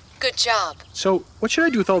 Yes, good job. So, what should I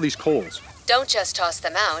do with all these coals? Don't just toss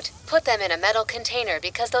them out. Put them in a metal container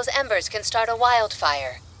because those embers can start a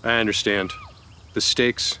wildfire. I understand. The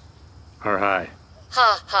stakes are high.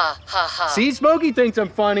 Ha, ha, ha, ha. See, Smokey thinks I'm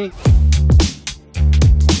funny.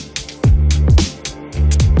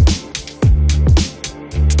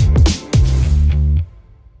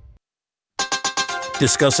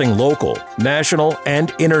 Discussing local, national,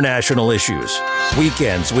 and international issues.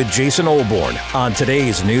 Weekends with Jason Olbourne on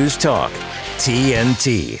today's News Talk,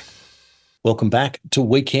 TNT. Welcome back to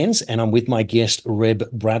Weekends, and I'm with my guest, Reb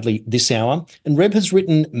Bradley, this hour. And Reb has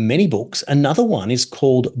written many books. Another one is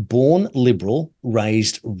called Born Liberal,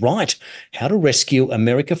 Raised Right, How to Rescue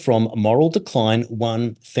America from Moral Decline,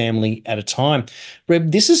 One Family at a Time.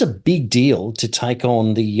 Reb, this is a big deal to take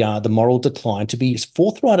on the moral decline, to be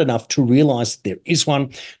forthright enough to realise that there is one,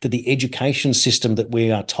 that the education system that we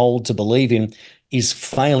are told to believe in is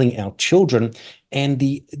failing our children, and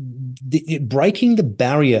the breaking the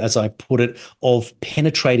barrier, as I put it, of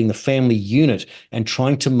penetrating the family unit and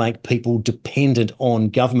trying to make people dependent on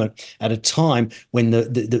government at a time when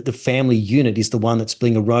the family unit is the one that's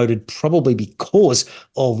being eroded, probably because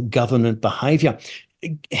of government behaviour.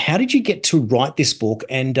 How did you get to write this book,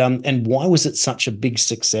 and why was it such a big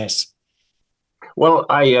success? Well,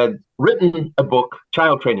 I had written a book,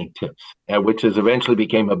 Child Training Tips, which has eventually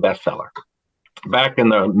became a bestseller back in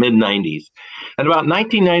the mid-90s. And about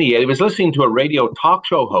 1998, I was listening to a radio talk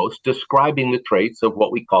show host describing the traits of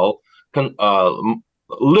what we call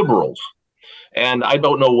liberals. And I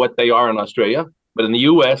don't know what they are in Australia, but in the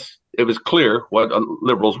U.S., it was clear what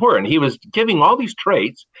liberals were. And he was giving all these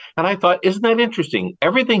traits, and I thought, isn't that interesting?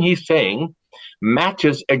 Everything he's saying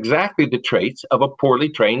matches exactly the traits of a poorly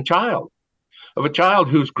trained child, of a child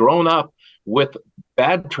who's grown up with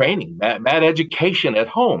bad training, bad education at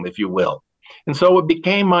home, if you will. And so it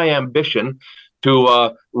became my ambition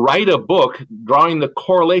to write a book drawing the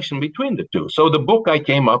correlation between the two. So the book I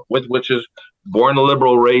came up with, which is Born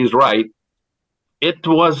Liberal, Raised Right, it's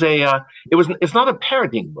not a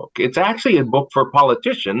parenting book. It's actually a book for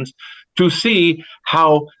politicians to see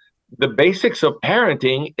how the basics of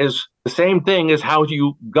parenting is the same thing as how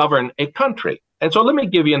you govern a country. And so let me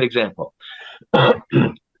give you an example.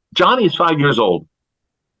 Johnny's 5 years old,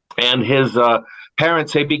 and his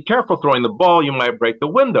parents say, be careful throwing the ball, you might break the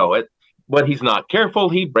window. But he's not careful,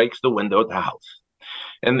 he breaks the window at the house.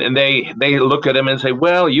 And they look at him and say,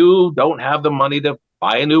 well, you don't have the money to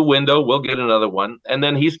buy a new window, we'll get another one. And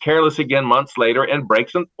then he's careless again months later and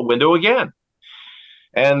breaks the window again.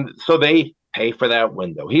 And so they pay for that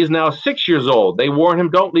window. He's now 6 years old. They warn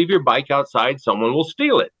him, don't leave your bike outside, someone will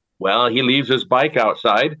steal it. Well, he leaves his bike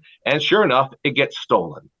outside, and sure enough, it gets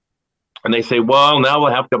stolen. And they say, well, now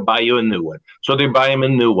we'll have to buy you a new one. So they buy him a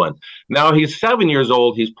new one. Now he's 7 years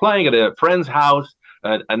old. He's playing at a friend's house,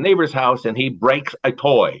 a neighbor's house, and he breaks a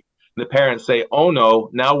toy. And the parents say, oh, no,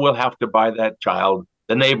 now we'll have to buy that child,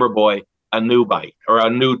 the neighbor boy, a new bike or a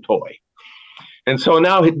new toy. And so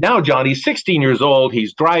now Johnny's 16 years old.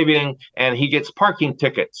 He's driving, and he gets parking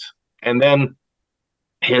tickets. And then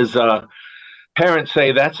his parents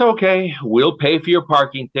say, that's okay. We'll pay for your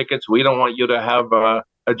parking tickets. We don't want you to have a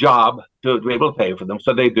job to be able to pay for them.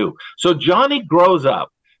 So they do. So Johnny grows up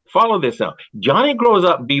Follow this now. Johnny grows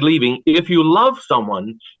up believing if you love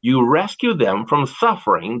someone, you rescue them from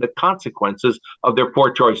suffering the consequences of their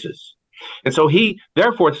poor choices. And so he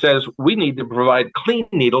therefore says we need to provide clean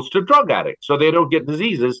needles to drug addicts so they don't get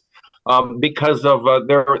diseases because of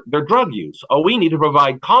their drug use. Oh, we need to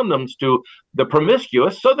provide condoms to the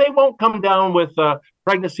promiscuous so they won't come down with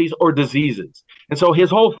pregnancies or diseases. And so his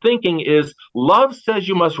whole thinking is love says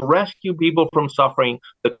you must rescue people from suffering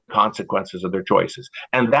the consequences of their choices.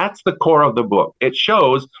 And that's the core of the book. It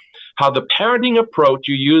shows how the parenting approach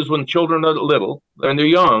you use when children are little and they're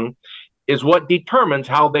young is what determines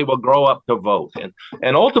how they will grow up to vote.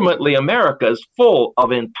 And ultimately, America is full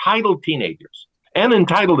of entitled teenagers and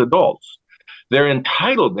entitled adults. They're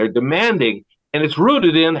entitled, they're demanding, and it's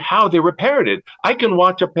rooted in how they were parented. I can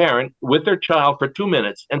watch a parent with their child for 2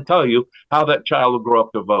 minutes and tell you how that child will grow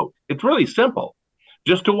up to vote. It's really simple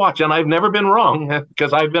just to watch. And I've never been wrong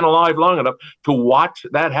because I've been alive long enough to watch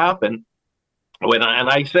that happen. And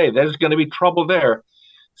I say there's going to be trouble there.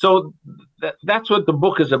 So that's what the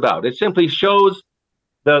book is about. It simply shows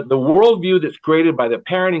the worldview that's created by the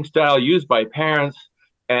parenting style used by parents.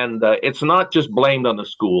 And it's not just blamed on the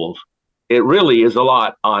schools. It really is a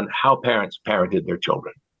lot on how parents parented their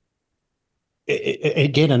children.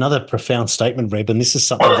 Again, another profound statement, Reb, and this is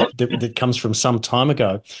something that comes from some time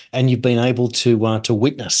ago, and you've been able to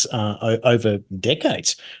witness over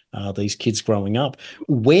decades these kids growing up.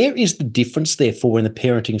 Where is the difference, therefore, in the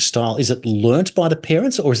parenting style? Is it learnt by the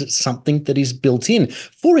parents, or is it something that is built in?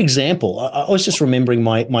 For example, I was just remembering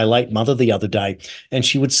my late mother the other day, and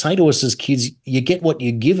she would say to us as kids, "You get what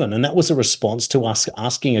you're given," and that was a response to us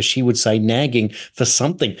asking, as she would say, nagging for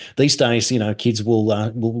something. These days, kids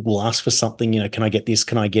will ask for something. Can I get this?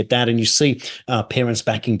 Can I get that? And you see parents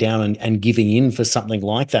backing down and giving in for something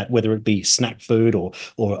like that, whether it be snack food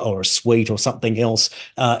or a sweet or something else.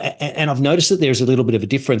 And I've noticed that there's a little bit of a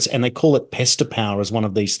difference, and they call it pester power as one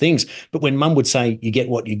of these things. But when mum would say, "You get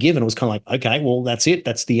what you give," and it was kind of like, okay, well, that's it.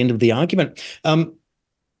 That's the end of the argument.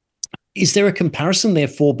 Is there a comparison,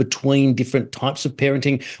 therefore, between different types of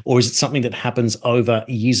parenting, or is it something that happens over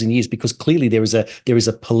years and years? Because clearly there is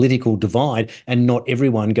a political divide, and not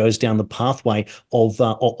everyone goes down the pathway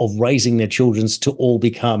of raising their children to all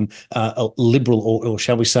become liberal or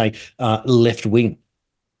shall we say left wing.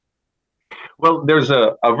 Well, there's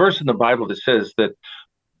a verse in the Bible that says that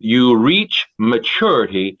you reach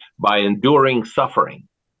maturity by enduring suffering.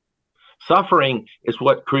 Suffering is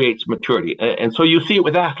what creates maturity. And so you see it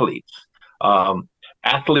with athletes.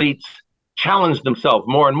 Athletes challenge themselves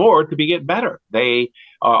more and more to get better. They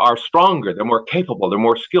are stronger. They're more capable. They're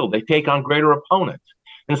more skilled. They take on greater opponents.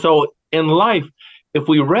 And so in life, if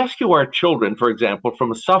we rescue our children, for example,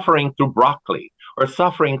 from suffering through broccoli or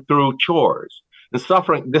suffering through chores, and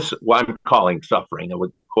suffering, this is what I'm calling suffering, I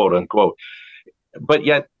would quote unquote. But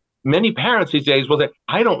yet many parents these days will say,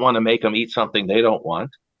 I don't want to make them eat something they don't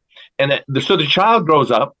want. And so the child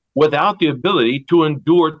grows up without the ability to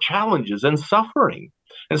endure challenges and suffering.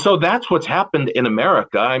 And so that's what's happened in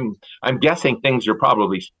America. I'm guessing things are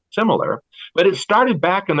probably similar, but it started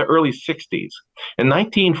back in the early 60s. In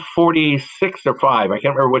 1946 or 5, I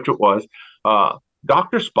can't remember which it was,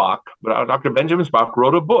 Dr. Benjamin Spock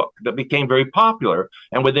wrote a book that became very popular.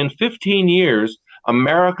 And within 15 years,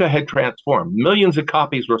 America had transformed. Millions of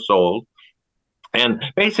copies were sold. And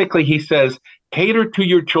basically, he says, cater to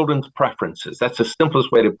your children's preferences. That's the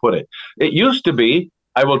simplest way to put it. It used to be,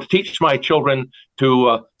 I will teach my children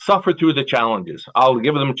to suffer through the challenges. I'll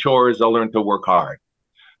give them chores. They'll learn to work hard.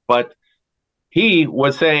 But he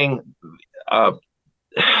was saying,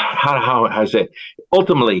 how I say,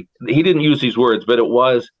 ultimately, he didn't use these words, but it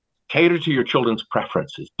was cater to your children's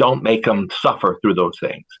preferences. Don't make them suffer through those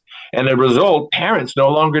things. And as a result, parents no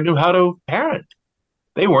longer knew how to parent.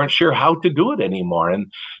 They weren't sure how to do it anymore.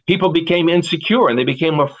 And people became insecure and they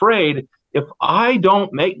became afraid, if I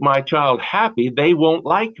don't make my child happy, they won't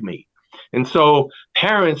like me. And so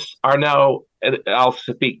parents are now, I'll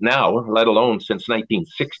speak now, let alone since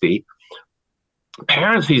 1960,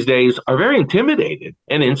 parents these days are very intimidated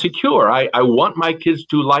and insecure. I want my kids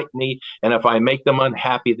to like me, and if I make them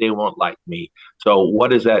unhappy, they won't like me. So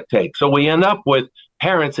what does that take? So we end up with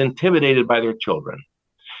parents intimidated by their children.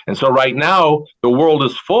 And so right now, the world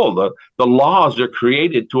is full. The laws are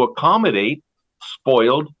created to accommodate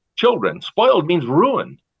spoiled children. Spoiled means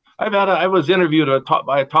ruined. I was interviewed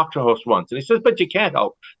by a talk show host once, and he says, but you can't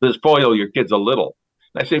help to spoil your kids a little.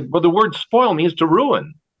 And I say, well, the word spoil means to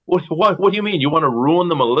ruin. What do you mean? You want to ruin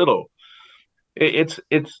them a little? It's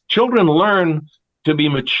children learn to be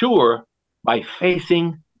mature by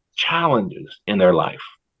facing challenges in their life.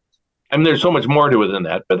 I mean, there's so much more to it than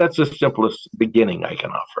that, but that's the simplest beginning I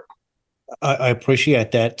can offer. I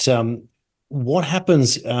appreciate that. What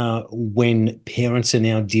happens when parents are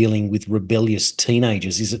now dealing with rebellious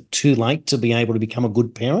teenagers? Is it too late to be able to become a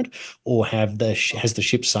good parent, or has the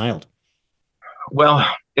ship sailed? Well,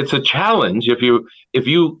 it's a challenge. If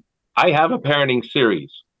you, I have a parenting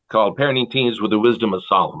series called Parenting Teens with the Wisdom of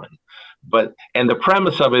Solomon. And the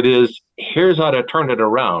premise of it is, here's how to turn it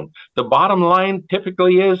around. The bottom line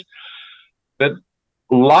typically is that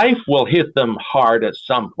life will hit them hard at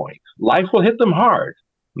some point. Life will hit them hard,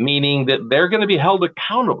 meaning that they're going to be held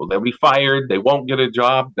accountable. They'll be fired. They won't get a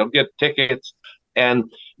job. They'll get tickets.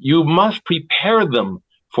 And you must prepare them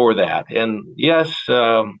for that. And yes,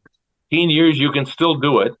 teen years, you can still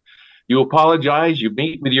do it. You apologize. You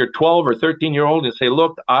meet with your 12 or 13-year-old and say,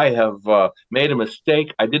 look, I have made a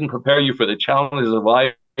mistake. I didn't prepare you for the challenges of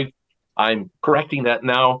life. I'm correcting that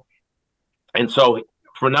now. And so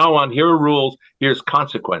from now on, here are rules. Here's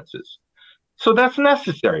consequences. So that's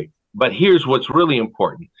necessary. But here's what's really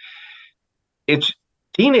important.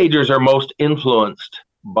 Teenagers are most influenced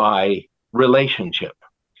by relationship.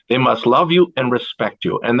 They must love you and respect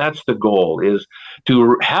you. And that's the goal, is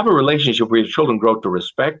to have a relationship where your children grow to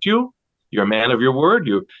respect you. You're a man of your word.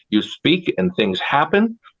 You speak and things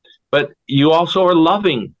happen, but you also are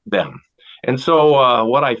loving them. And so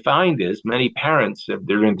what I find is many parents, if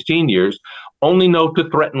they're in teen years, only know to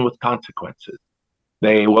threaten with consequences.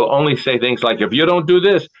 They will only say things like, if you don't do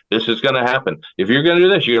this, this is going to happen. If you're going to do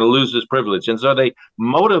this, you're going to lose this privilege. And so they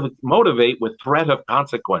motivate with threat of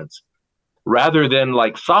consequence, rather than,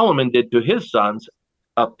 like Solomon did to his sons,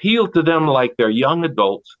 appeal to them like they're young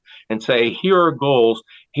adults and say, here are goals,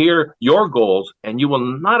 here are your goals, and you will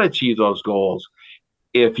not achieve those goals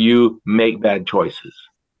if you make bad choices.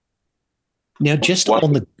 Now, just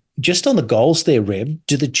on the goals there, Reb,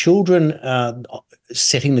 do the children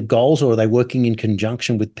setting the goals, or are they working in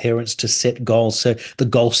conjunction with parents to set goals? So the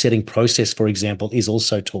goal setting process, for example, is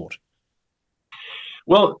also taught.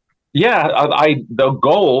 Well, yeah, the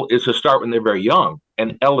goal is to start when they're very young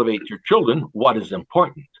and elevate your children what is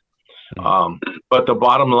important. But the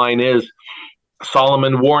bottom line is,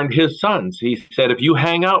 Solomon warned his sons. He said, if you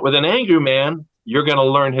hang out with an angry man, you're going to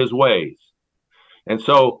learn his ways. And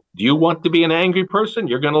so, do you want to be an angry person?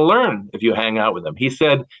 You're going to learn if you hang out with them. He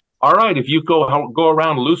said, all right, if you go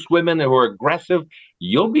around loose women who are aggressive,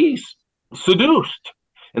 you'll be seduced.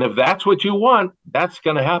 And if that's what you want, that's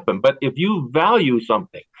going to happen. But if you value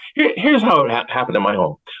something, here's how it happened in my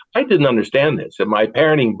home. I didn't understand this. In my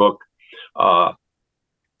parenting book,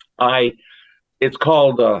 it's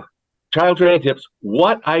called Child Training Tips,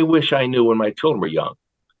 What I Wish I Knew When My Children Were Young.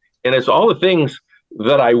 And it's all the things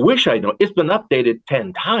that I wish I know. It's been updated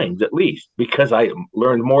 10 times at least, because I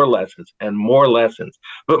learned more lessons and more lessons.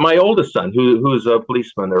 But my oldest son, who's a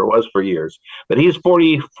policeman, or was for years, but he's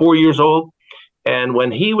 44 years old. And when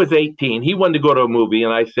he was 18, he wanted to go to a movie.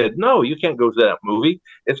 And I said, no, you can't go to that movie.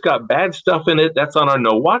 It's got bad stuff in it. That's on our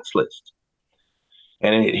no watch list.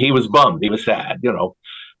 And he was bummed. He was sad,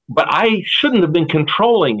 But I shouldn't have been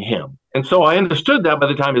controlling him. And so I understood that by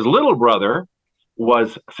the time his little brother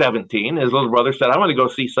was 17, his little brother said, I want to go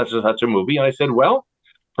see such and such a movie. And I said, well,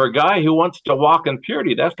 for a guy who wants to walk in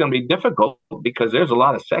purity, that's going to be difficult because there's a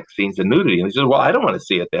lot of sex scenes and nudity. And he said, well, I don't want to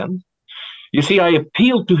see it then. You see, I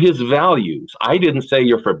appealed to his values. I didn't say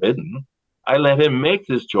you're forbidden. I let him make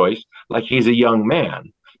this choice like he's a young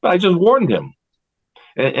man. But I just warned him.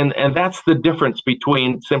 And that's the difference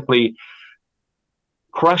between simply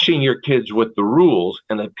crushing your kids with the rules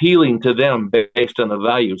and appealing to them based on the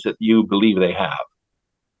values that you believe they have.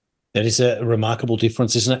 That is a remarkable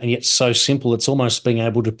difference, isn't it? And yet so simple. It's almost being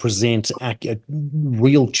able to present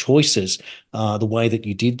real choices the way that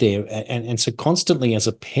you did there. And so constantly as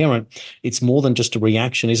a parent, it's more than just a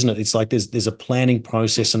reaction, isn't it? It's like there's a planning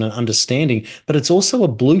process and an understanding, but it's also a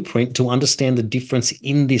blueprint to understand the difference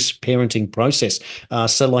in this parenting process.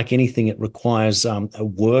 So like anything, it requires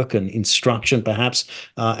work and instruction perhaps,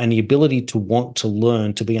 and the ability to want to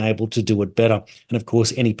learn to be able to do it better. And of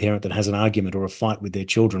course, any parent that has an argument or a fight with their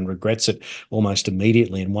children regrets it almost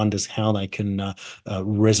immediately and wonders how they can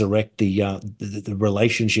resurrect the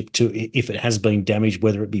relationship to, if it has been damaged,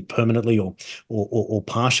 whether it be permanently or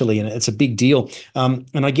partially. And it's a big deal. And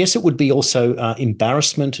I guess it would be also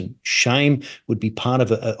embarrassment and shame would be part of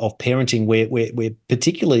parenting, where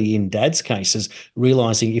particularly in dad's cases,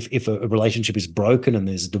 realizing if a relationship is broken and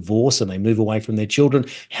there's divorce and they move away from their children,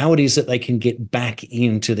 how it is that they can get back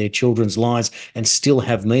into their children's lives and still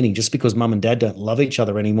have meaning. Just because mum and dad don't love each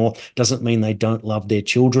other anymore doesn't mean they don't love their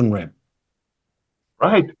children, Reb.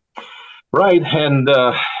 Right. And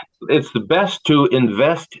it's the best to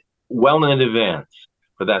invest well in advance.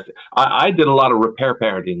 But I did a lot of repair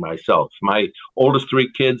parenting myself. My oldest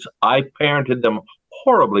three kids, I parented them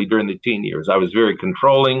horribly during the teen years. I was very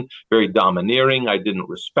controlling, very domineering. I didn't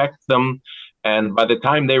respect them. And by the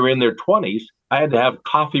time they were in their 20s, I had to have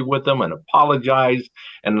coffee with them and apologize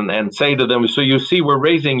and say to them, so you see, we're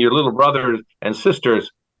raising your little brothers and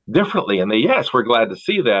sisters differently. And yes, we're glad to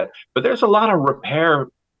see that. But there's a lot of repair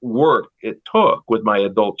work it took with my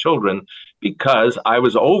adult children because I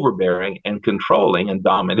was overbearing and controlling and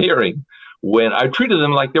domineering when I treated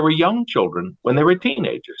them like they were young children when they were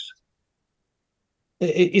teenagers.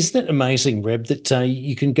 Isn't it amazing, Reb, that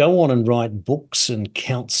you can go on and write books and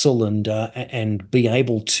counsel and be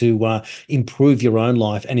able to improve your own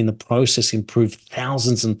life and in the process improve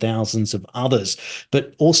thousands and thousands of others,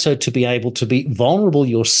 but also to be able to be vulnerable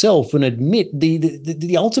yourself and admit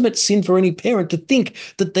the ultimate sin for any parent to think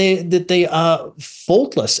that they are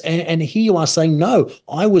faultless. And here you are saying, no,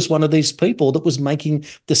 I was one of these people that was making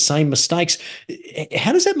the same mistakes.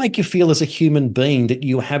 How does that make you feel as a human being that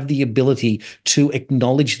you have the ability to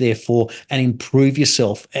acknowledge, therefore, and improve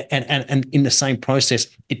yourself, and in the same process,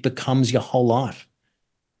 it becomes your whole life?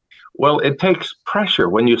 Well, it takes pressure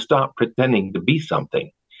when you stop pretending to be something,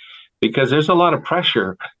 because there's a lot of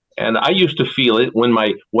pressure. And I used to feel it when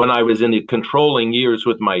I was in the controlling years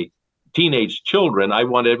with my teenage children. I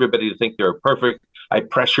wanted everybody to think they were perfect. I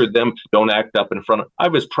pressured them, don't act up in front of. I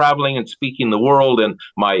was traveling and speaking the world, and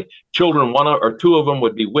my children, one or two of them,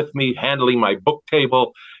 would be with me handling my book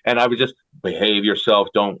table, and I would just behave yourself,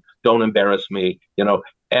 don't embarrass me,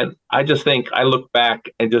 And I just think I look back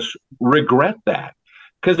and just regret that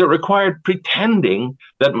because it required pretending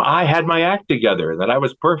that I had my act together, that I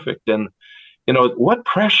was perfect. And what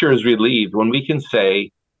pressure is relieved when we can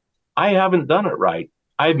say, I haven't done it right.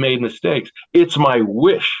 I've made mistakes. It's my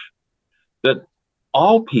wish that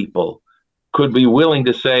all people could be willing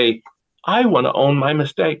to say, I want to own my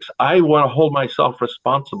mistakes. I want to hold myself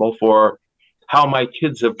responsible for how my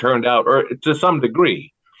kids have turned out, or to some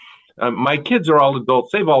degree. My kids are all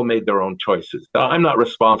adults. They've all made their own choices. I'm not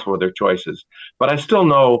responsible for their choices, but I still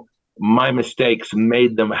know my mistakes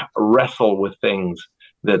made them wrestle with things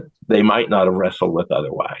that they might not have wrestled with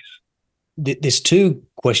otherwise. There's two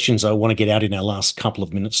questions I want to get out in our last couple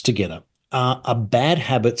of minutes together. Are bad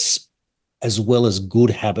habits as well as good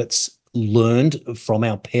habits learned from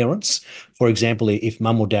our parents? For example, if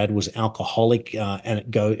mum or dad was alcoholic and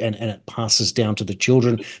it passes down to the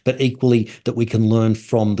children, but equally that we can learn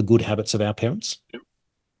from the good habits of our parents?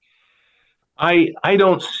 I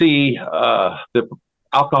don't see the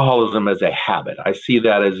alcoholism as a habit. I see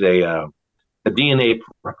that as a DNA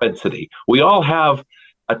propensity. We all have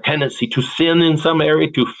a tendency to sin in some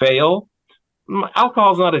area, to fail.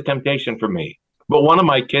 Alcohol is not a temptation for me, but one of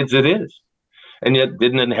my kids it is. And yet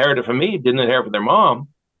didn't inherit it from me, didn't inherit it from their mom,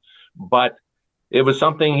 but it was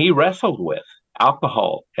something he wrestled with,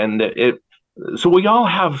 alcohol. And so we all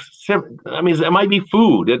have, it might be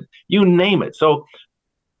food, you name it. So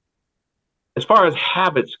as far as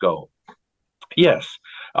habits go, yes,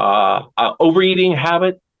 overeating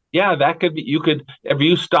habit, yeah, that could be, if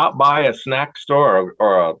you stop by a snack store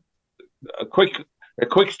or a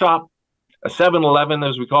quick stop, a 7-Eleven,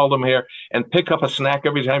 as we call them here, and pick up a snack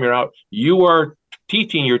every time you're out, you are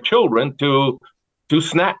teaching your children to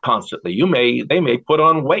snack constantly. They may put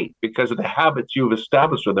on weight because of the habits you've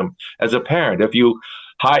established with them as a parent. If you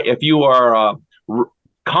are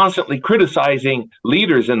constantly criticizing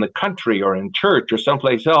leaders in the country or in church or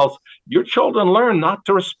someplace else, your children learn not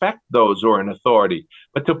to respect those who are in authority,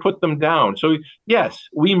 but to put them down. So yes,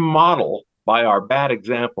 we model by our bad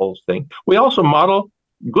examples thing. We also model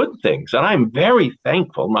good things, and I'm very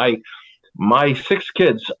thankful. My 6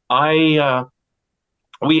 kids, we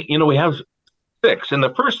have 6. In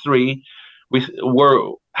the first 3,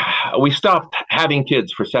 we stopped having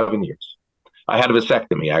kids for 7 years. I had a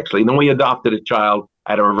vasectomy actually. Then we adopted a child,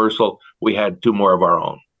 had a reversal. We had 2 more of our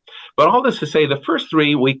own. But all this to say, the first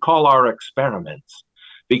 3 we call our experiments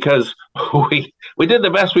because we did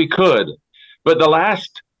the best we could. But the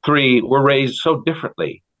last 3 were raised so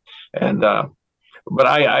differently, and but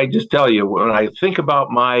I just tell you, when I think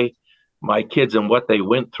about my kids and what they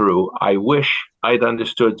went through, I wish I'd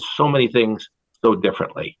understood so many things so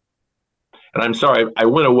differently. And I'm sorry, I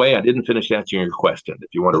went away. I didn't finish answering your question. If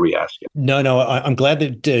you want to re-ask it. No, I'm glad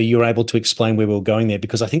that you're able to explain where we were going there,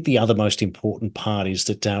 because I think the other most important part is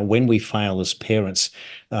that when we fail as parents,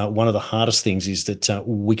 one of the hardest things is that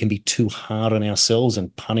we can be too hard on ourselves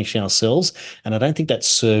and punish ourselves. And I don't think that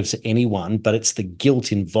serves anyone, but it's the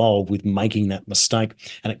guilt involved with making that mistake.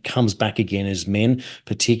 And it comes back again as men,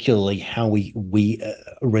 particularly how we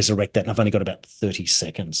resurrect that. And I've only got about 30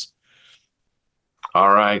 seconds.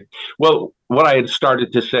 All right. Well, what I had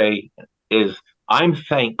started to say is I'm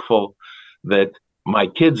thankful that my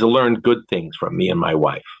kids learned good things from me and my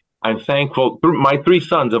wife. I'm thankful. My three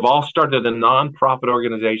sons have all started a nonprofit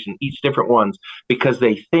organization, each different ones, because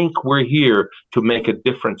they think we're here to make a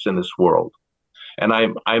difference in this world. And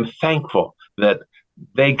I'm thankful that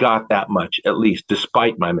they got that much, at least,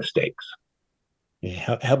 despite my mistakes.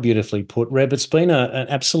 Yeah, how beautifully put, Reb. It's been an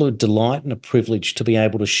absolute delight and a privilege to be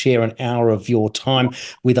able to share an hour of your time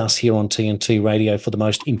with us here on TNT Radio for the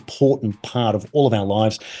most important part of all of our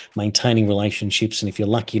lives, maintaining relationships. And if you're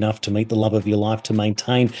lucky enough to meet the love of your life, to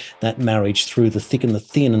maintain that marriage through the thick and the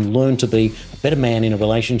thin and learn to be a better man in a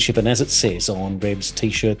relationship. And as it says on Reb's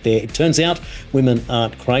T-shirt there, it turns out women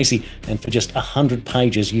aren't crazy. And for just 100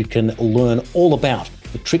 pages, you can learn all about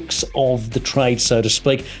the tricks of the trade, so to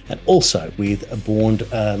speak, and also with a born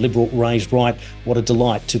liberal, raised right. What a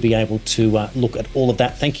delight to be able to look at all of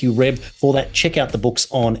that. Thank you, Reb, for that. Check out the books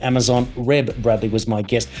on Amazon. Reb Bradley was my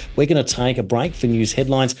guest. We're going to take a break for news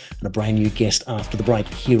headlines and a brand new guest after the break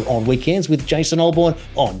here on Weekends with Jason Olbourne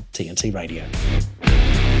on TNT Radio.